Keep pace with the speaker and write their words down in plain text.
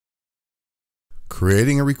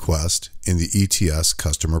Creating a request in the ETS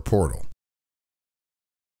Customer Portal.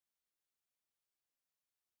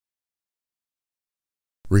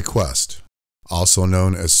 Request, also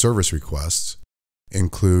known as service requests,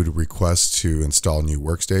 include requests to install new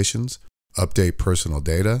workstations, update personal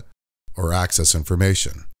data, or access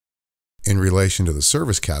information. In relation to the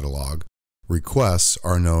service catalog, requests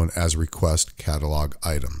are known as request catalog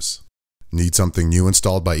items. Need something new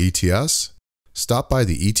installed by ETS? Stop by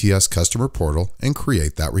the ETS Customer Portal and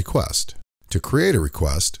create that request. To create a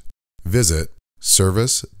request, visit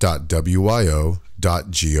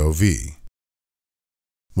service.wyo.gov.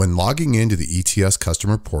 When logging into the ETS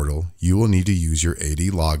Customer Portal, you will need to use your AD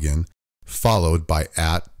login followed by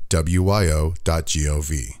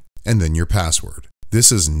 @wyo.gov and then your password.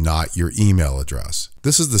 This is not your email address.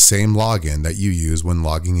 This is the same login that you use when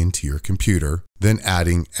logging into your computer, then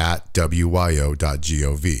adding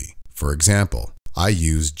 @wyo.gov. For example, I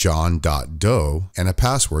use john.doe and a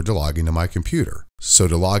password to log into my computer. So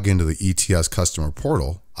to log into the ETS Customer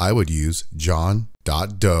Portal, I would use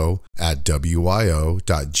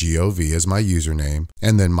john.doe@wyo.gov as my username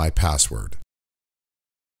and then my password.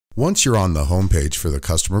 Once you're on the home page for the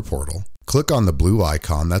Customer Portal, click on the blue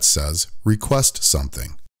icon that says Request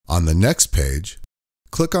Something. On the next page,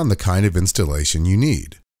 click on the kind of installation you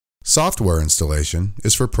need. Software installation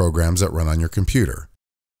is for programs that run on your computer.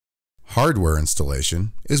 Hardware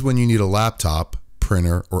installation is when you need a laptop,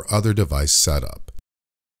 printer, or other device setup.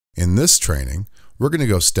 In this training, we're going to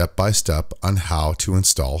go step by step on how to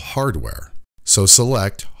install hardware. So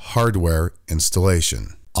select Hardware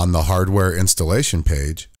Installation. On the Hardware Installation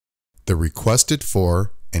page, the Requested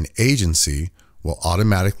For an agency will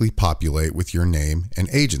automatically populate with your name and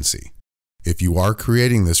agency. If you are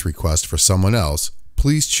creating this request for someone else,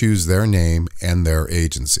 please choose their name and their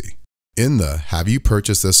agency. In the Have You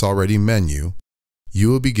Purchased This Already menu, you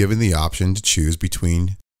will be given the option to choose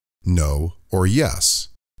between No or Yes.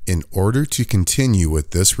 In order to continue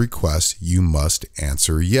with this request, you must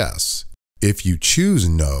answer yes. If you choose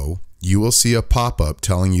No, you will see a pop-up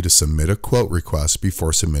telling you to submit a quote request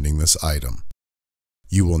before submitting this item.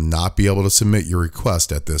 You will not be able to submit your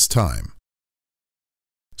request at this time.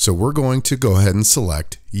 So we're going to go ahead and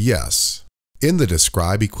select Yes. In the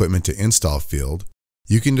Describe Equipment to Install field,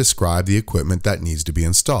 you can describe the equipment that needs to be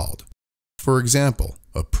installed. For example,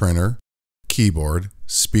 a printer, keyboard,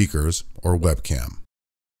 speakers, or webcam.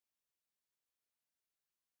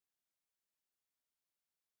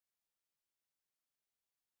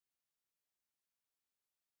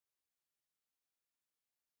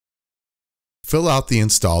 Fill out the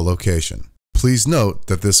install location. Please note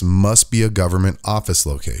that this must be a government office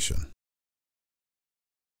location.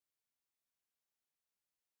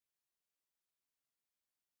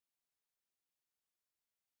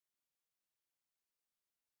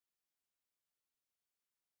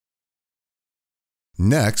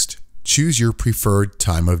 Next, choose your preferred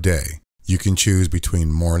time of day. You can choose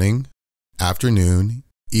between morning, afternoon,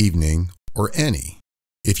 evening, or any.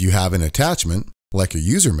 If you have an attachment, like a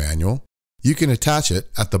user manual, you can attach it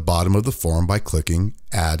at the bottom of the form by clicking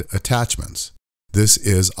Add Attachments. This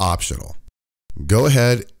is optional. Go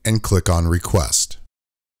ahead and click on Request.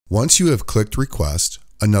 Once you have clicked Request,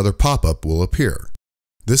 another pop-up will appear.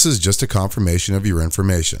 This is just a confirmation of your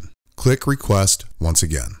information. Click Request once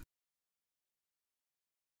again.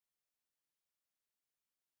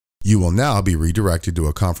 You will now be redirected to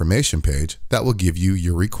a confirmation page that will give you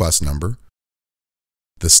your request number,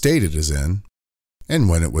 the state it is in, and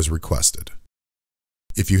when it was requested.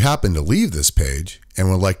 If you happen to leave this page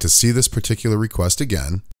and would like to see this particular request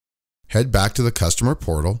again, head back to the Customer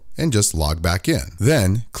Portal and just log back in.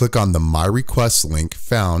 Then click on the My Requests link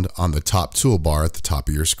found on the top toolbar at the top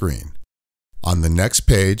of your screen. On the next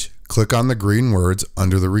page, click on the green words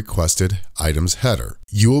under the Requested Items header.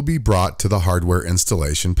 You will be brought to the Hardware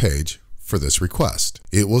Installation page for this request.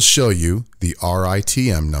 It will show you the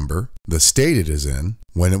RITM number, the state it is in,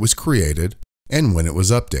 when it was created, and when it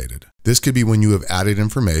was updated. This could be when you have added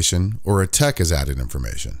information or a tech has added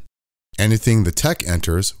information. Anything the tech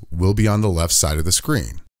enters will be on the left side of the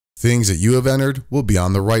screen. Things that you have entered will be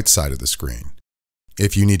on the right side of the screen.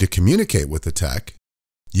 If you need to communicate with the tech,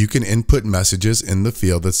 you can input messages in the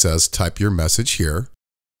field that says type your message here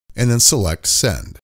and then select Send.